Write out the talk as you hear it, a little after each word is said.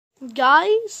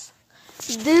Guys,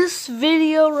 this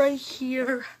video right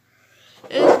here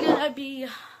is gonna be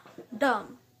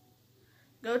dumb.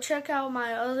 Go check out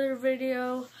my other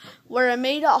video where I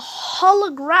made a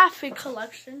holographic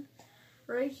collection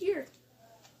right here.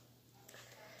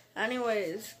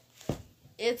 Anyways,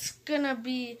 it's gonna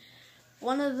be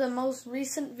one of the most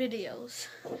recent videos,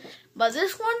 but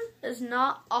this one is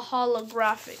not a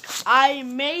holographic. I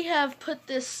may have put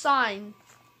this sign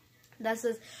that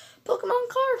says Pokemon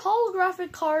card,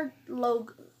 holographic card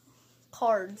logo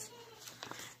cards,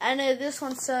 and this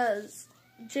one says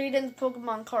Jaden's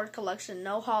Pokemon card collection,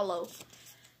 no holo.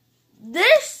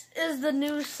 This is the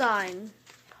new sign,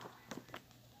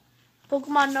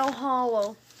 Pokemon no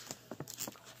holo,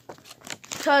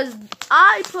 because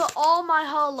I put all my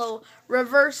holo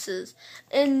reverses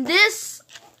in this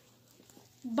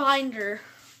binder,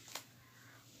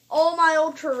 all my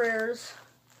ultra rares,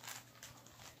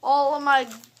 all of my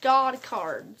God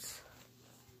cards.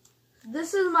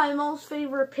 This is my most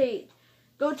favorite page.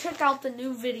 Go check out the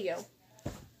new video.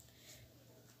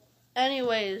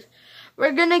 Anyways,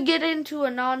 we're gonna get into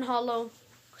a non-holo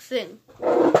thing.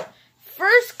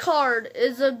 First card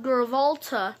is a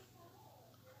Gravolta.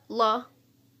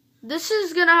 This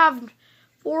is gonna have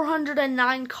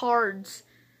 409 cards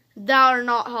that are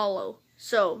not holo,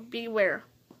 so beware.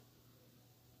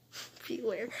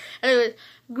 Beware. Anyways,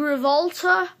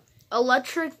 Gravolta,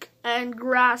 electric and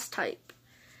grass type.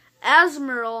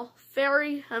 Azumarill,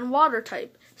 fairy and water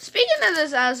type. Speaking of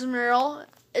this Azumarill,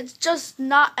 it's just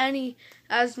not any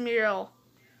Azumarill.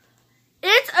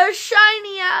 It's a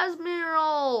shiny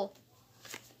Azumarill.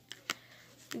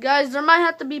 Guys, there might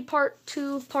have to be part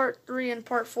 2, part 3, and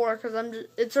part 4 because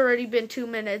it's already been 2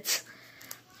 minutes.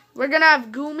 We're gonna have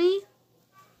Goomy,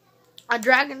 a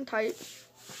dragon type,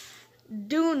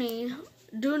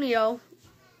 Dunio,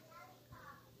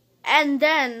 and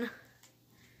then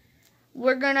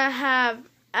we're gonna have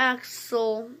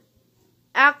Axu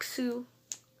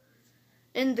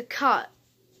in the cut,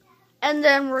 and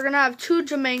then we're gonna have 2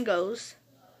 Jamangos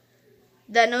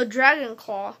that know Dragon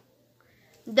Claw.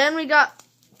 Then we got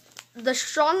the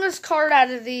strongest card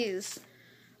out of these,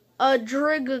 a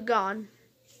Drigagon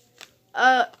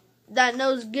that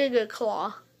knows Giga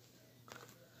Claw.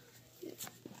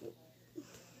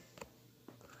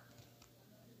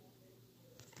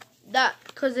 That,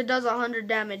 because it does 100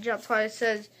 damage, that's why it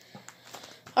says.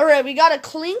 Alright, we got a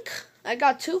Clink. I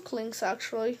got 2 Clinks,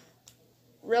 actually.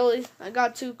 Really, I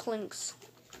got 2 Clinks.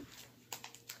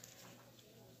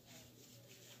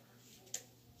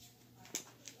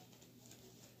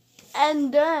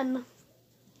 And then,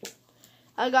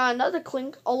 I got another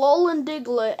Clink, a Alolan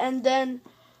Diglett, and then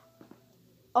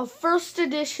a first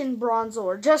edition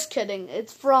Bronzor. Just kidding,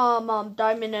 it's from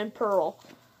Diamond and Pearl.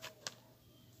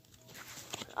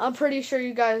 I'm pretty sure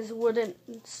you guys wouldn't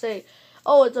say,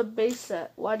 oh, it's a base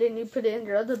set. Why didn't you put it in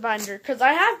your other binder? Because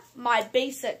I have my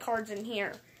base set cards in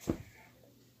here.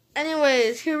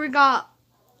 Anyways, here we got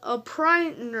a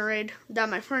Primarade that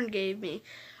my friend gave me.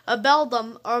 A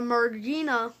Beldum, a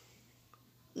Mergina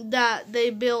that they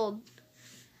build.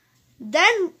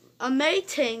 Then a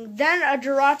Maytang, then a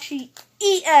Jirachi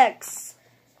EX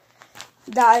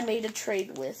that I made a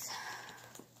trade with.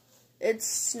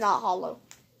 It's not holo.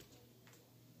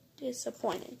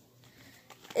 Disappointing.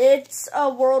 It's a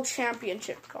World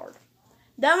Championship card.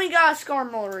 Then we got a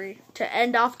Skarmory to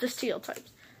end off the steel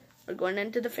types. We're going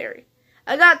into the fairy.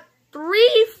 I got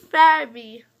 3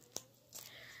 Fabby.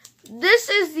 This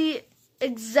is the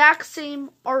exact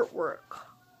same artwork.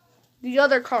 The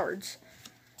other cards.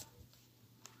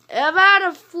 If I had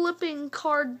a flipping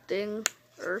card thing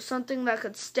or something that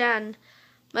could stand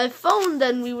my phone,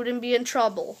 then we wouldn't be in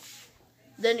trouble.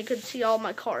 Then you could see all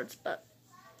my cards, but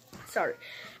sorry.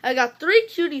 I got 3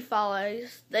 Cutie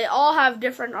Flies. They all have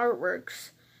different artworks.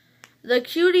 The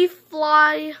Cutie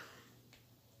Fly,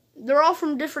 they're all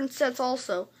from different sets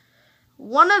also.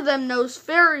 One of them knows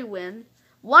Fairy Wind.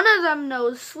 One of them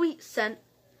knows Sweet Scent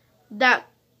that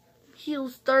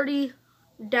heals 30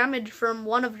 damage from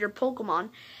one of your Pokemon.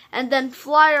 And then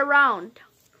fly around.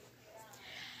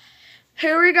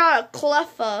 Here we got a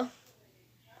Cleffa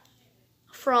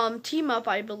from Team Up,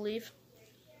 I believe.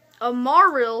 A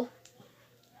Marill,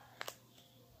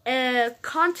 a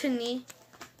Contini,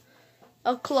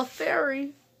 a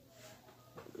Clefairy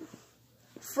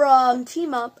from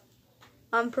Team Up,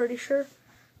 I'm pretty sure.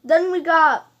 Then we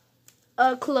got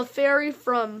a Clefairy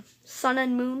from Sun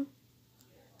and Moon.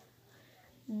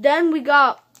 Then we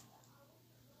got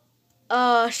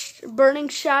Burning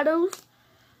Shadows,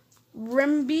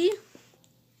 Rimby.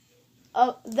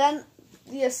 Then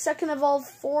the second evolved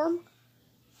form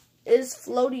is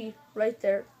Floaty right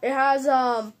there. It has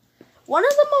One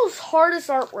of the most hardest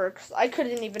artworks. I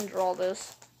couldn't even draw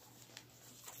this.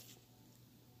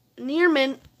 Near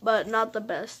mint, but not the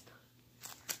best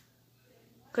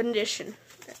condition.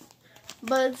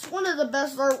 But it's one of the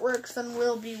best artworks and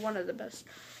will be one of the best.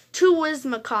 2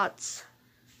 Whizmacots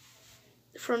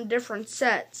from different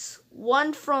sets.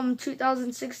 One from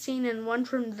 2016 and one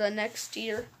from the next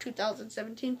year,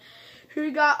 2017. Here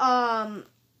we got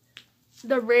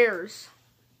the rares.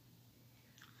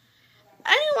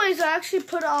 Anyways, I actually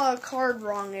put a card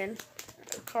wrong in.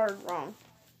 Hold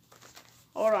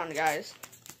on, guys.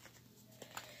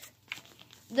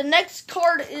 The next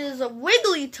card is a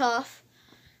Wigglytuff,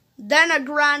 then a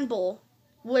Granbull,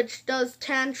 which does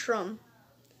Tantrum.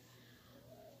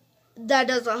 That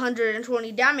does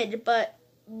 120 damage, but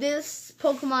this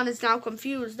Pokemon is now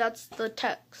confused. That's the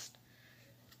text.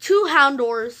 2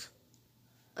 Houndours,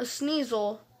 a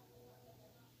Sneasel,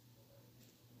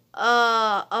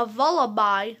 a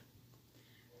Vullaby,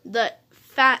 the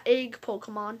fat egg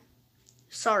Pokemon.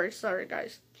 Sorry,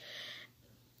 guys.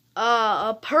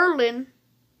 A Purlin,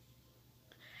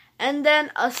 and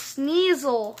then a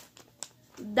Sneasel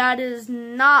that is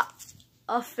not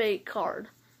a fake card.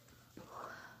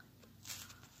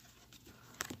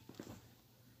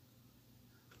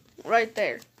 Right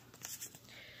there.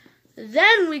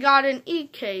 Then we got an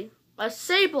EK, a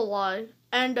Sableye,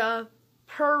 and a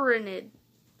Pawnid.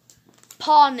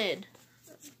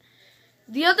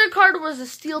 The other card was a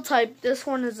Steel type. This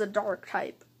one is a Dark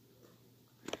type.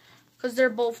 Because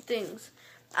they're both things.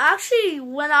 Actually,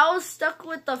 when I was stuck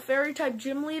with the Fairy type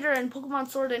Gym Leader and Pokemon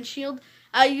Sword and Shield,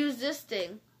 I used this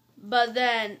thing. But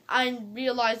then I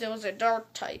realized it was a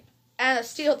Dark type and a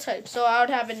Steel type. So I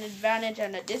would have an advantage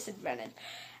and a disadvantage.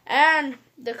 And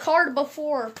the card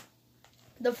before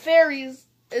the fairies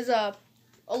is a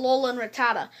Alolan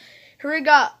Rattata. Here we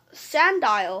got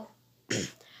Sandile,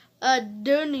 a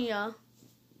Dunia.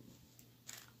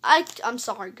 I'm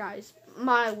sorry, guys.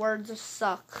 My words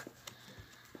suck.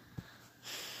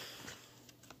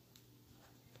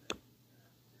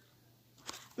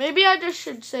 Maybe I just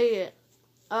should say it.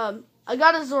 I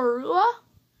got a Zorua,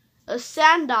 a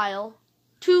Sandile,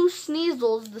 2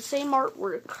 Sneasels, the same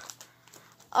artwork.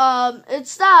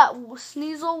 It's that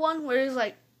Sneasel one where he's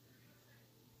like,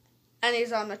 and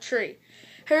he's on a tree.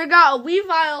 Here we got a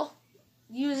Weavile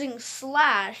using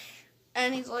Slash,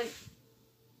 and he's like.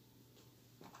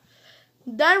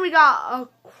 Then we got a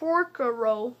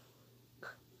Corkaro.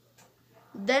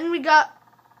 Then we got.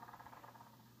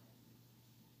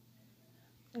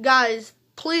 Guys,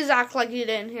 please act like you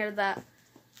didn't hear that.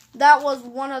 That was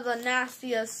one of the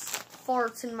nastiest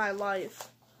farts in my life.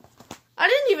 I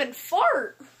didn't even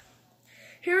fart.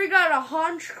 Here we got a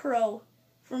Honchkrow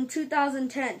from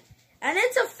 2010. And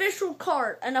it's an official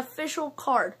card.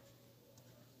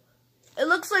 It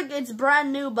looks like it's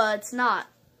brand new, but it's not.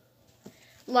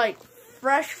 Like,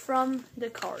 fresh from the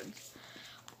cards.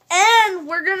 And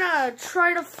we're gonna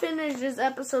try to finish this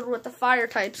episode with the fire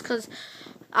types, because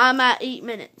I'm at 8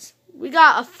 minutes. We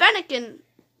got a Fennekin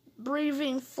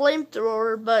breathing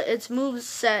flamethrower, but its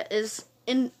moveset is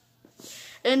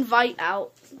invite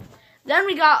out. Then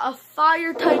we got a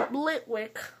fire type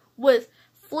Litwick with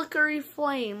flickery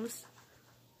flames.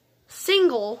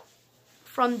 Single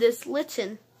from this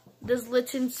Litten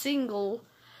single.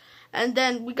 And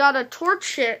then we got a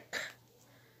Torchic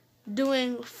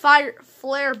doing fire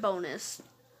flare bonus.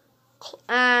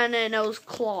 And a Nose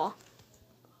Claw.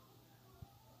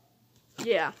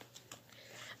 Yeah.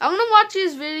 I'm gonna watch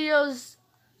these videos.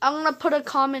 I'm gonna put a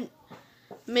comment,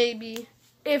 maybe,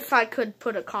 if I could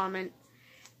put a comment,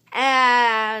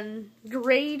 and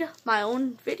grade my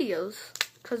own videos,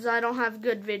 because I don't have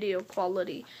good video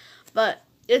quality. But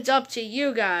it's up to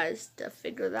you guys to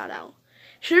figure that out.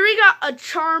 Here we got a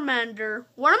Charmander,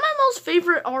 one of my most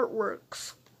favorite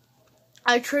artworks.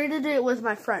 I traded it with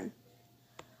my friend.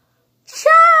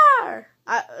 Charmander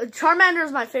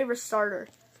is my favorite starter.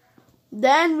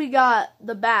 Then we got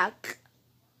the back.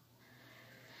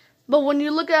 But when you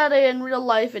look at it in real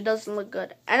life, it doesn't look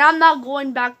good. And I'm not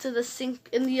going back to the sync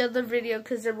in the other video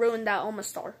because it ruined that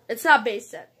Omastar. It's not base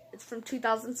set. It's from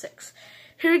 2006.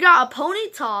 Here we got a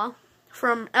Ponyta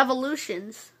from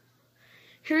Evolutions.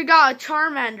 Here we got a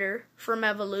Charmander from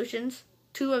Evolutions.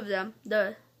 2 of them.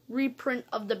 The reprint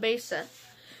of the base set.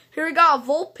 Here we got a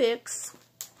Vulpix.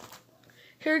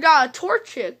 Here we got a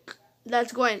Torchic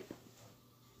that's going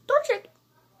Torchic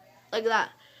like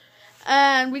that.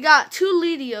 And we got 2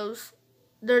 Ledios.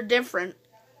 They're different.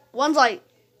 One's like,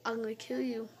 I'm gonna kill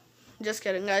you. Just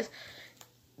kidding, guys.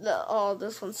 Oh,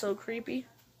 this one's so creepy.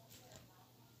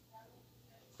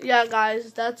 Yeah,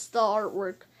 guys, that's the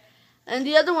artwork. And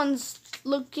the other one's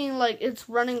looking like it's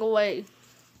running away.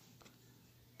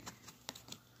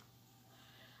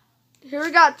 Here we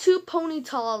got two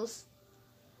ponytails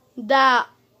that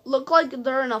look like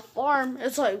they're in a farm.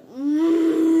 It's like,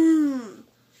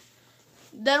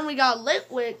 Then we got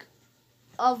Litwick,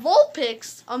 a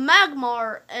Vulpix, a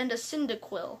Magmar, and a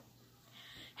Cyndaquil.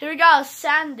 Here we got a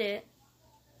Sandit.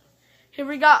 Here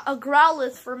we got a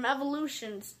Growlithe from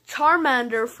Evolutions,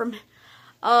 Charmander from,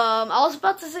 I was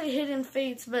about to say Hidden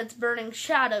Fates, but it's Burning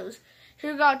Shadows.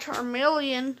 Here we got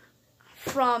Charmeleon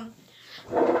from,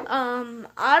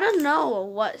 I don't know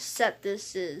what set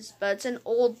this is, but it's an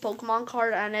old Pokemon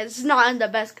card and it's not in the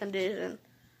best condition.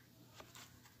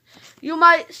 You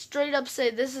might straight up say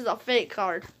this is a fake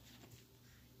card,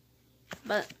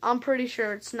 but I'm pretty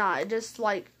sure it's not. It just,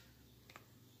 like,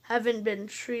 haven't been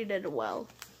treated well.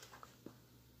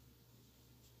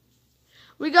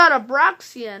 We got a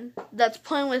Braxian that's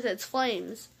playing with its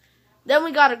flames. Then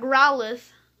we got a Growlithe,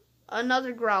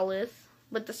 another Growlithe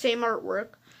with the same artwork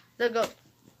that goes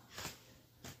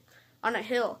on a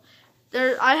hill.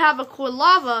 I have a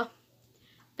Quilava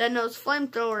that knows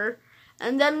Flamethrower.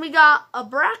 And then we got a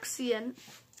Braxian,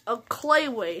 a clay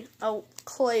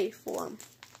form.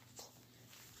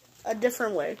 A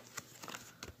different way.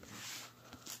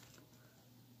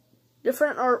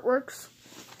 Different artworks.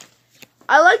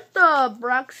 I like the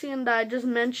Braxian that I just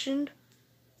mentioned.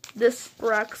 This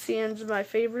Braxian's my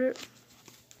favorite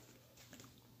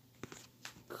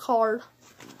card.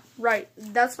 Right,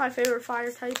 that's my favorite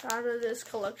fire type out of this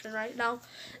collection right now.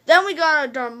 Then we got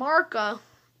a Darmarka,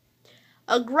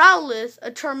 a Growlithe,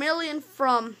 a Charmeleon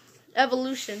from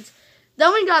Evolutions.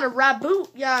 Then we got a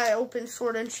Raboot. Yeah, I opened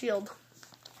Sword and Shield.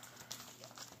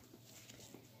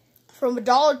 From a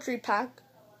Dollar Tree pack.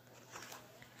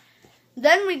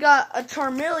 Then we got a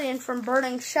Charmeleon from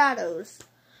Burning Shadows.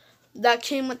 That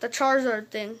came with the Charizard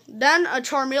thing. Then a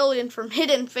Charmeleon from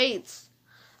Hidden Fates.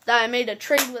 That I made a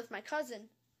trade with my cousin.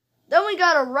 Then we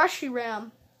got a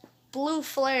Reshiram, Blue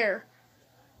Flare.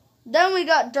 Then we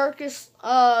got Darkest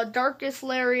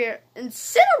Lariat, and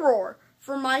Incineroar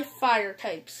for my fire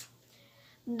types.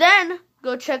 Then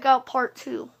go check out part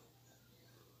 2.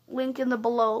 Link in the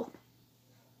below.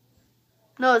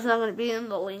 No, it's not going to be in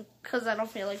the link because I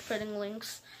don't feel like putting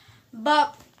links.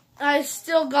 But I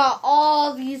still got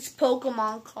all these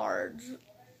Pokemon cards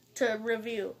to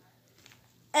review.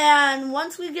 And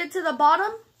once we get to the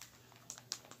bottom,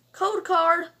 code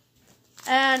card.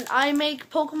 And I make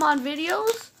Pokemon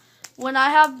videos. When I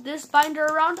have this binder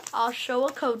around, I'll show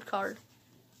a code card.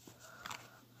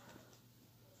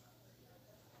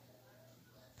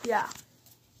 Yeah.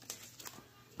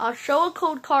 I'll show a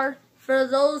code card for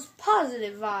those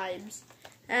positive vibes.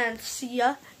 And see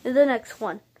ya in the next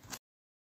one.